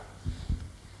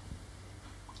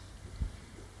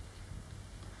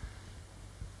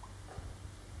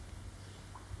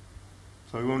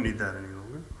we won't need that any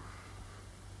longer.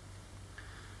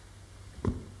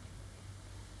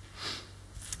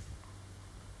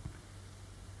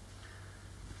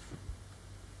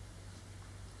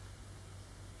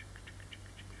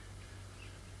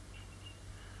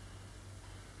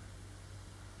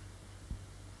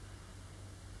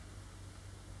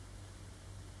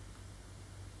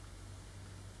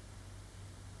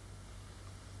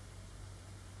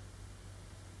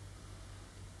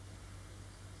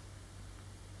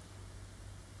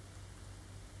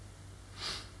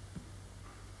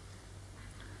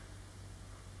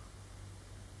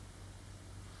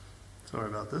 Sorry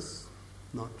about this.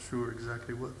 Not sure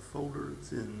exactly what folder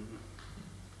it's in.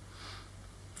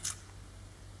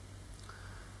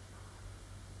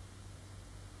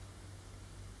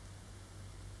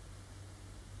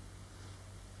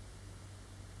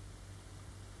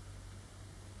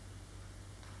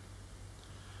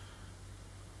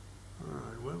 All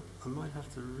right, well, I might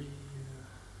have to rearrange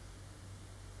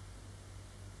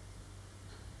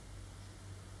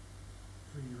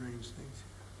things here.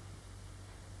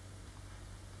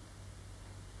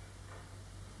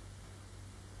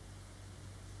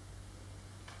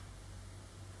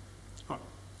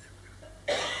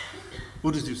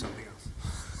 We'll just do something else.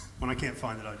 When I can't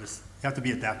find it, you have to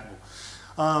be adaptable.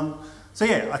 So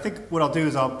yeah, I think what I'll do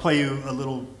is I'll play you a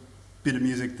little bit of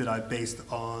music that I based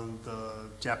on the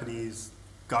Japanese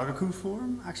Gagaku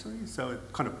form, actually. So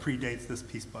it kind of predates this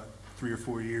piece by 3 or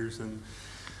 4 years.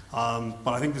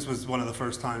 But I think this was one of the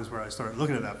first times where I started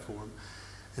looking at that form.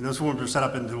 And those forms are set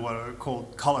up into what are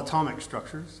called colatomic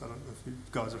structures. I don't know if you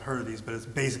guys have heard of these, but it's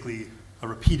basically a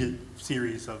repeated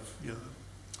series of,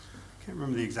 I can't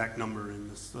remember the exact number in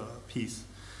this piece.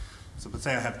 So let's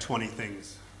say I have 20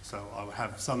 things. So I would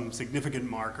have some significant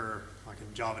marker, like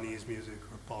in Javanese music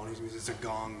or Balinese music. It's a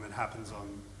gong that happens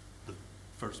on the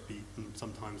first beat and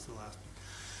sometimes the last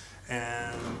beat.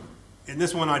 And in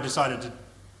this one, I decided to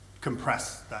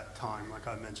compress that time, like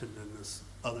I mentioned in this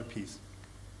other piece.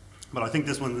 But I think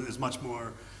this one is much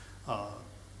more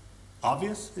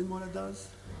obvious in what it does.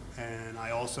 And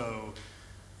I also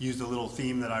used a little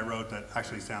theme that I wrote that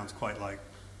actually sounds quite like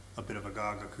a bit of a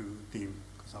Gagaku theme,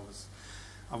 because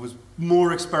I was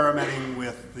more experimenting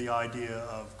with the idea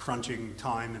of crunching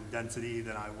time and density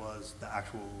than I was the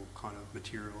actual kind of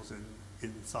materials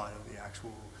inside of the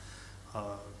actual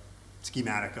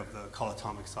schematic of the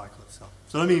colatomic cycle itself.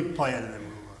 So let me play it and then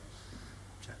we'll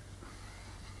check.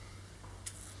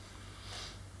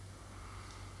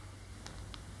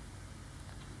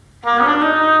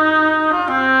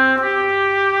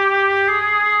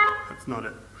 That's not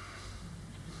it.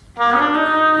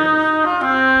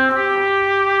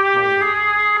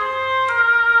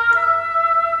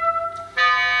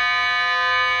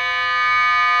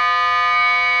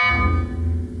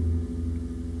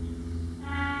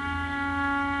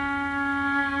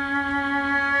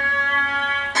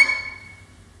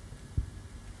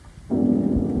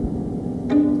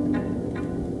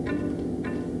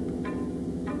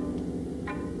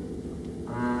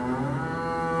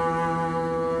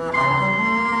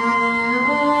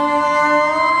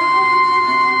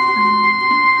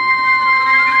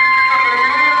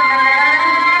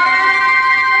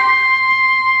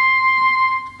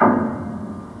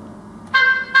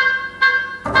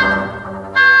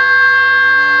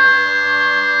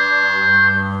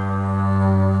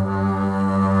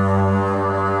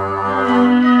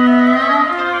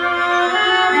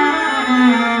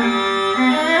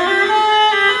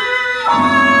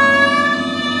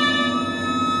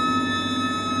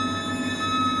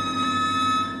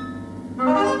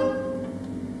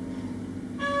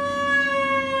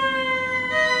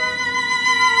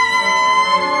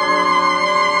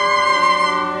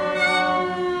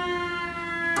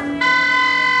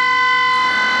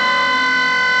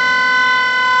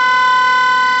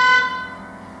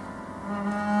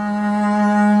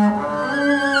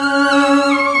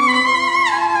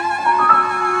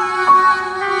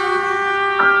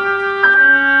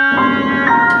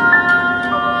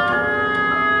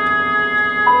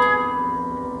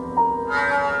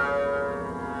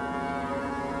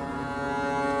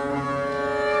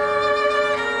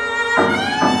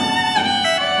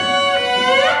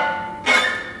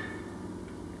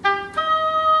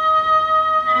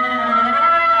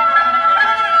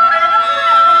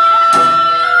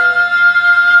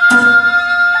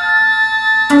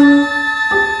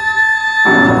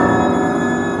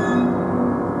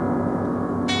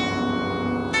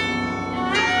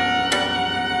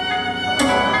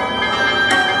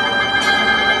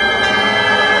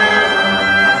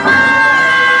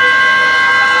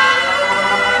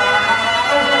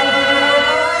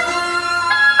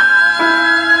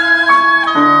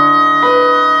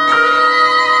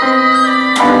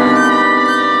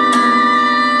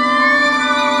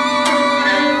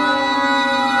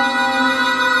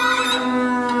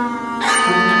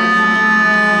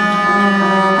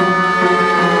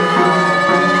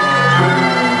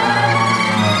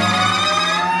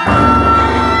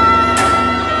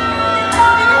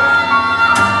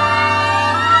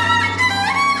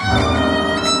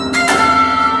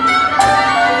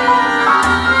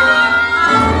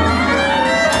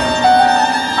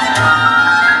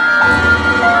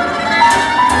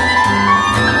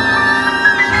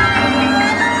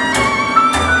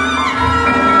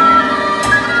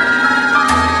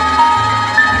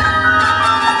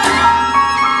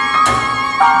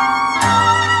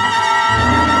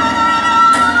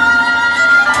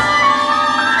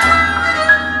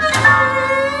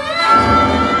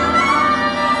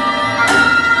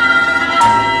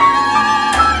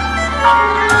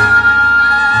 Thank you.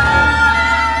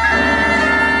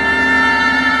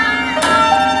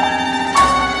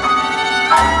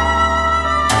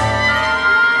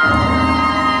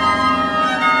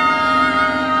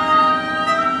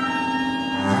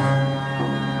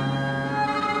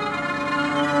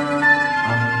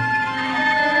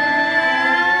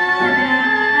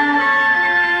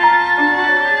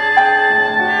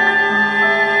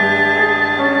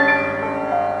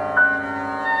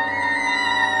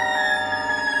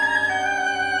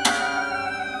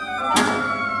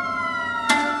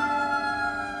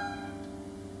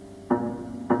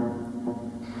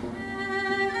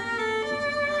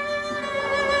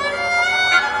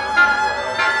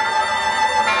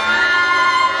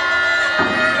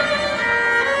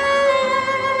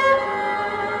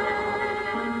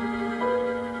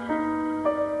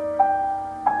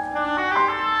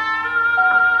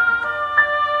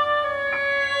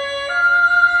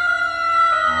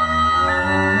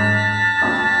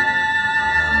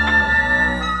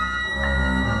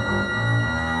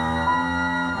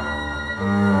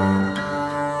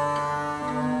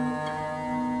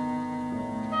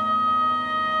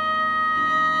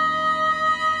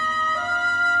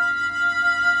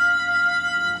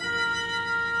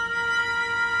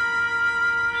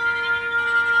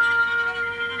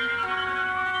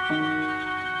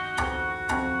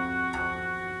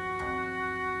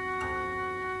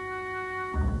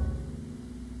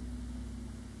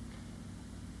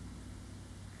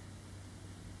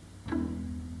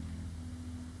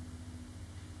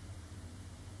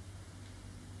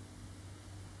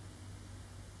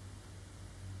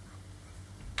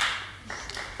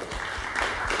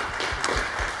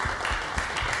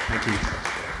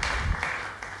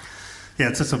 Yeah,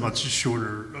 it's just a much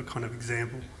shorter kind of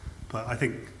example, but I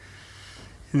think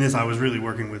in this I was really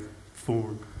working with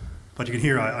form. But you can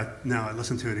hear, now I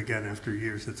listen to it again after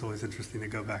years, it's always interesting to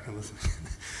go back and listen.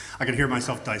 I can hear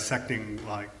myself dissecting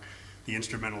like the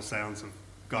instrumental sounds of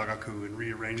gagaku and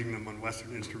rearranging them on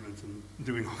Western instruments and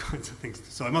doing all kinds of things.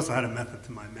 So I must have had a method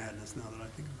to my madness now that I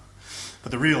think about it.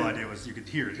 But the real idea was you could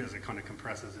hear it as it kind of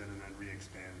compresses in and then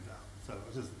re-expands out. So it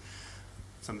was just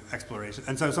some exploration.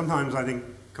 And so sometimes I think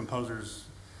composers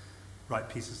write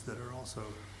pieces that are also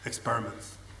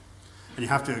experiments. And you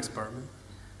have to experiment.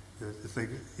 It's like,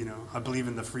 you know, I believe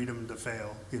in the freedom to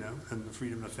fail, you know, and the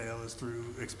freedom to fail is through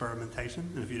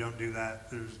experimentation. And if you don't do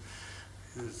that,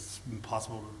 it's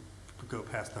impossible to go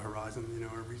past the horizon, you know,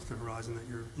 or reach the horizon that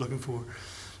you're looking for.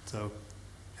 So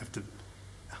you have to,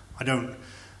 I don't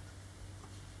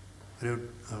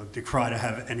decry to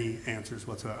have any answers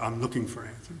whatsoever. I'm looking for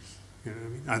answers. You know what I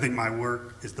mean? I think my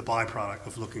work is the byproduct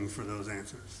of looking for those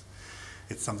answers.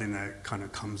 It's something that kind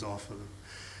of comes off of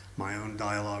my own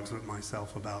dialogues with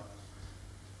myself about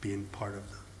being part of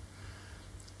the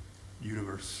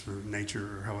universe or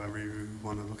nature or however you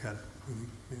want to look at it.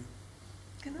 Yeah.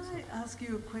 Can I ask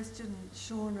you a question,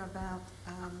 Sean, about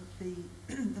the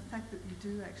fact that you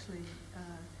do actually,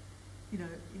 you know,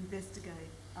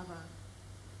 investigate other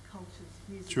cultures,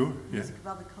 music, Sure, music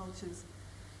yeah. of other cultures,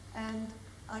 and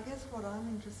I guess what I'm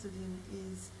interested in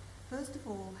is, first of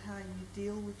all, how you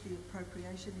deal with the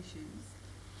appropriation issues,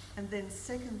 and then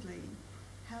secondly,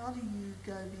 how do you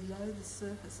go below the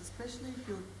surface, especially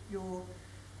if you're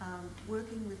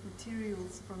working with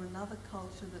materials from another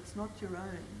culture that's not your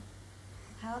own?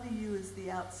 How do you, as the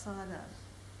outsider,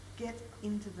 get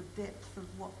into the depth of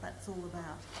what that's all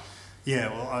about? Yeah,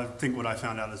 well, I think what I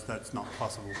found out is that's not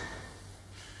possible.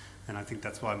 And I think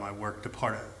that's why my work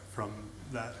departed from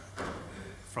that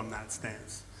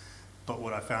stance. But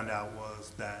what I found out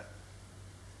was that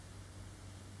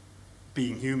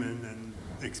being human and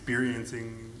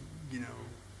experiencing, you know,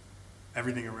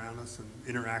 everything around us and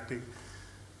interacting,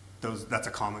 that's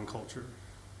a common culture.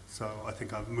 So I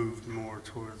think I've moved more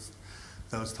towards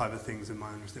those type of things in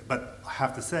my understanding. But I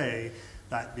have to say,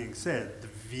 that being said, the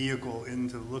vehicle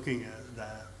into looking at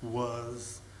that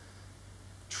was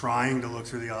trying to look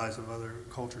through the eyes of other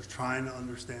cultures, trying to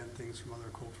understand things from other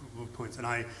cultural viewpoints. And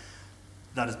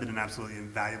that has been an absolutely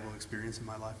invaluable experience in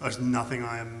my life. There's nothing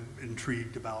I am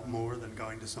intrigued about more than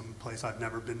going to some place I've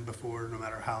never been before, no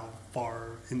matter how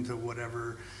far into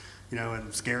whatever, you know,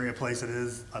 and scary a place it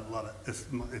is. I love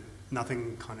it.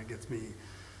 Nothing kind of gets me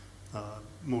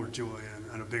more joy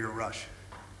and a bigger rush.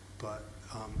 But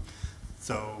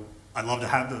so I love to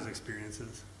have those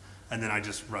experiences, and then I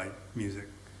just write music.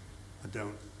 I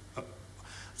don't.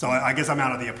 So I guess I'm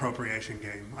out of the appropriation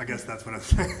game. I guess that's what I'm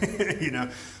saying, you know.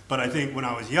 But I think when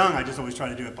I was young, I just always tried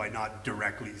to do it by not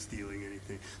directly stealing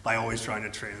anything, by always trying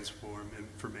to transform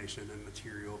information and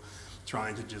material,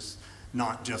 trying to just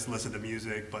not just listen to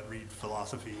music, but read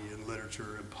philosophy and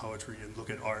literature and poetry and look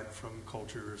at art from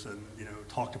cultures and, you know,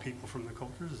 talk to people from the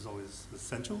cultures is always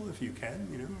essential if you can,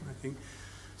 you know, I think.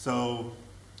 So,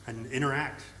 and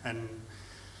interact and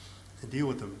deal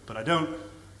with them. But I don't,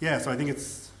 yeah, so I think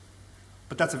it's,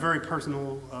 but that's a very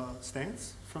personal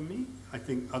stance from me. I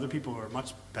think other people are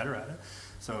much better at it.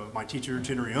 So my teacher,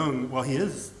 Jin Ryung, well, he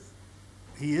is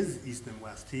East and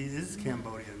West. He is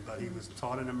Cambodian, but he was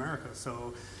taught in America.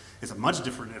 So it's a much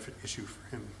different issue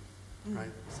for him, right?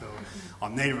 So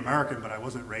I'm Native American, but I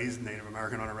wasn't raised Native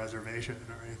American on a reservation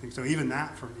or anything. So even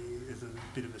that for me is a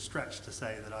bit of a stretch to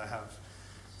say that I have,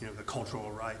 you know, the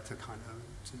cultural right to kind of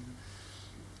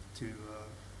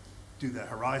do that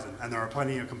horizon. And there are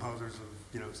plenty of composers of,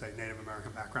 you know, say Native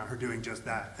American background who are doing just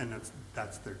that, and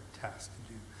that's their task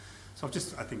to do. So I've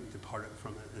just, I think, departed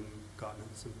from it and gotten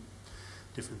into some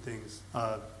different things.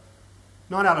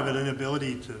 Not out of an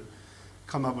inability to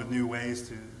come up with new ways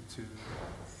to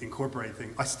incorporate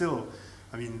things.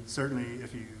 I mean, certainly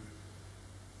if you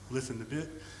listen a bit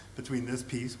between this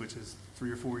piece, which is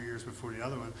 3 or 4 years before the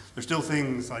other one, there's still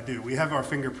things I do. We have our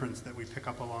fingerprints that we pick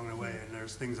up along the way, and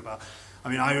there's things about, I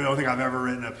mean, I don't think I've ever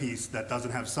written a piece that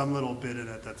doesn't have some little bit in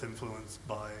it that's influenced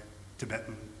by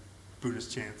Tibetan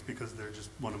Buddhist chants, because they're just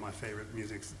one of my favorite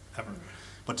musics ever.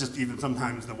 But just even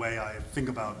sometimes the way I think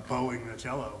about bowing the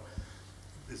cello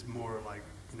is more like,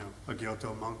 you know, a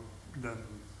Gyoto monk than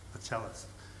a cellist.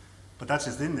 But that's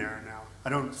just in there now. I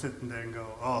don't sit in there and go,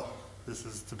 oh, this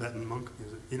is Tibetan monk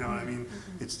music. You know what I mean?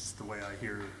 It's just the way I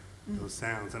hear those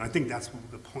sounds. And I think that's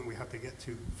the point we have to get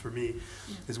to, for me,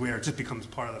 is where it just becomes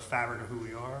part of the fabric of who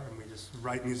we are, and we just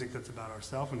write music that's about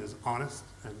ourselves and is honest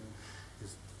and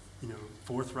is, you know,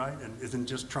 forthright and isn't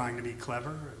just trying to be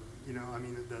clever, and, you know, I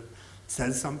mean, that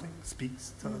says something,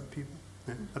 speaks to other people.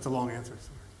 Yeah, that's a long answer.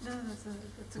 Sorry. No,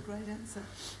 that's a great answer.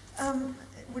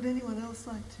 Would anyone else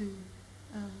like to,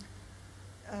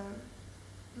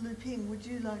 Lu Ping, would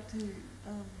you like to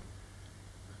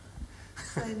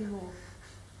say any more?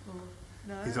 Or,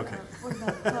 no? He's okay. What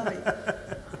about Chloe?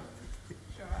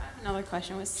 Sure, I have another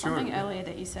question. Was something earlier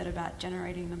that you said about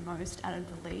generating the most out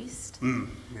of the least. Yeah.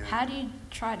 How do you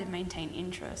try to maintain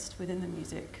interest within the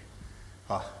music?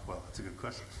 Ah, well, that's a good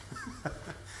question.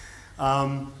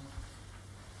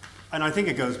 And I think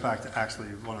it goes back to actually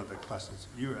one of the questions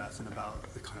you were asking about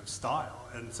the kind of style.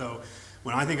 And so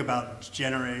when I think about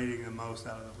generating the most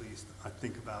out of the least, I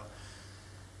think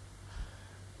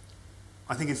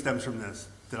it stems from this,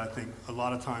 that I think a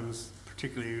lot of times,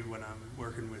 particularly when I'm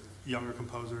working with younger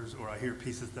composers or I hear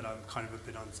pieces that I'm kind of a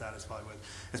bit unsatisfied with,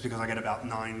 it's because I get about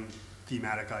 9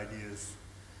 thematic ideas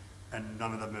and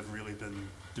none of them have really been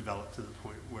developed to the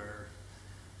point where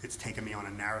it's taken me on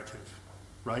a narrative.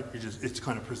 Right? It's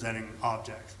kind of presenting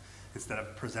objects instead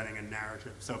of presenting a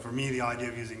narrative. So for me, the idea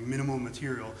of using minimal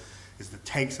material is to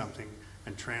take something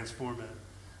and transform it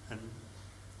and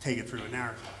take it through a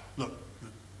narrative. Look,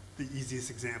 the easiest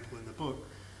example in the book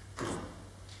is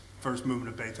first movement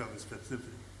of Beethoven's Fifth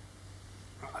Symphony.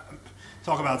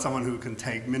 Talk about someone who can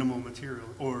take minimal material,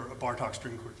 or a Bartok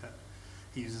string quartet.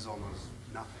 He uses almost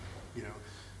nothing, you know.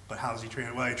 But how does he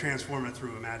transform? Well, you transform it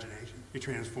through imagination. You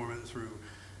transform it through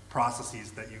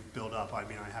processes that you build up. I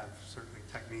mean, I have certainly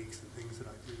techniques and things that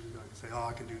I do. I can say, oh,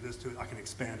 I can do this to it. I can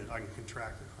expand it. I can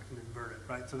contract it. I can invert it,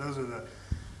 right? So those are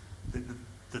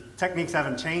the techniques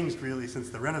haven't changed really since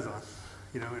the Renaissance,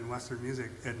 you know, in Western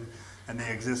music, and they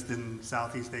exist in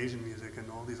Southeast Asian music and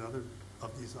all these other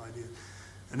of these ideas.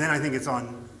 And then I think it's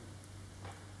on,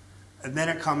 and then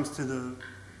it comes to the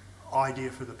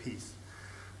idea for the piece.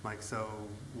 Like, so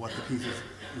what the piece is,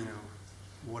 you know,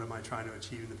 what am I trying to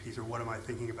achieve in the piece, or what am I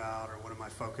thinking about, or what am I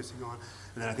focusing on?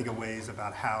 And then I think of ways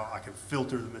about how I can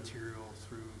filter the material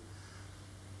through,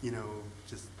 you know,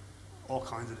 just all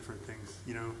kinds of different things.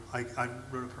 You know, I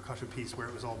wrote a percussion piece where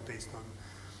it was all based on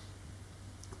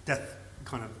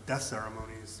death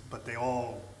ceremonies, but they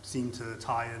all seem to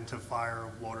tie into fire,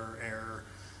 water, air.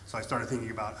 So I started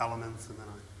thinking about elements, and then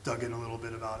I dug in a little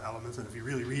bit about elements. And if you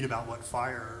really read about what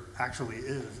fire actually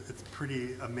is, it's a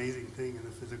pretty amazing thing in the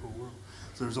physical world.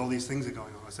 So there's all these things that are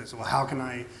going on. I say, so well, how can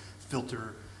I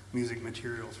filter music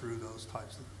material through those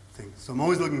types of things? So I'm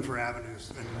always looking for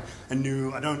avenues and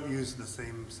new. I don't use the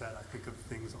same set. I think of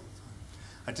things all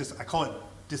the time. I call it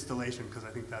distillation because I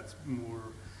think that's more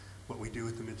what we do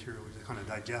with the material. We just kind of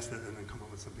digest it and then come up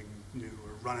with something new,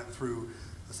 or run it through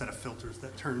a set of filters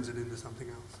that turns it into something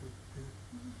else. So,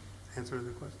 yeah. Answer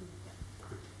the question?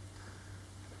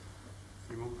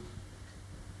 Any more?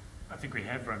 I think we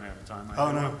have run out of time.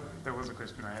 Oh, no. There was a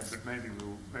question I had, but maybe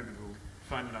we'll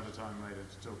find another time later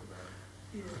to talk about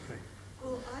it. Yeah. Okay.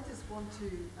 Well, I just want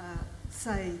to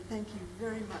say thank you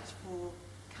very much for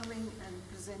coming and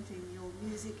presenting your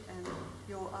music and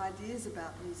your ideas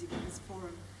about music in this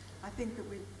forum. I think that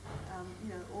we've,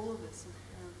 all of us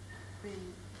have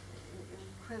been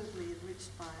incredibly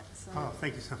enriched by it. So,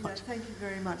 thank you so much. Thank you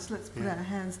very much. Let's put our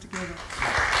hands together.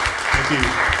 Thank you.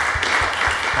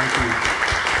 Thank you.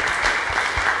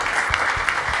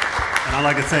 And I'd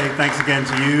like to say thanks again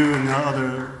to you and the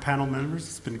other panel members.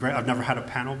 It's been great. I've never had a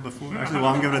panel before, actually,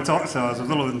 while I'm giving a talk, so I was a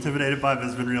little intimidated by it, but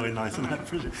it's been really nice, and I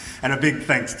appreciate it. And a big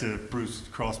thanks to Bruce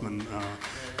Crossman,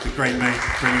 the great mate,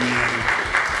 bringing me in.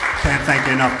 Can't thank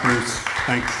you enough, Bruce.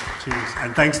 Thanks. Cheers.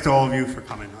 And thanks to all of you for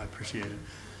coming. I appreciate it.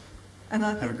 And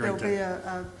I think there'll be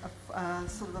a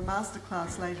sort of a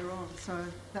masterclass later on, so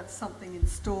that's something in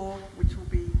store which will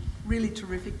be really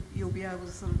terrific. You'll be able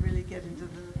to sort of really get into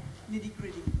the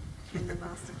nitty-gritty in the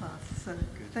masterclass. So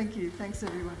thank you. Thanks,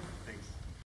 everyone.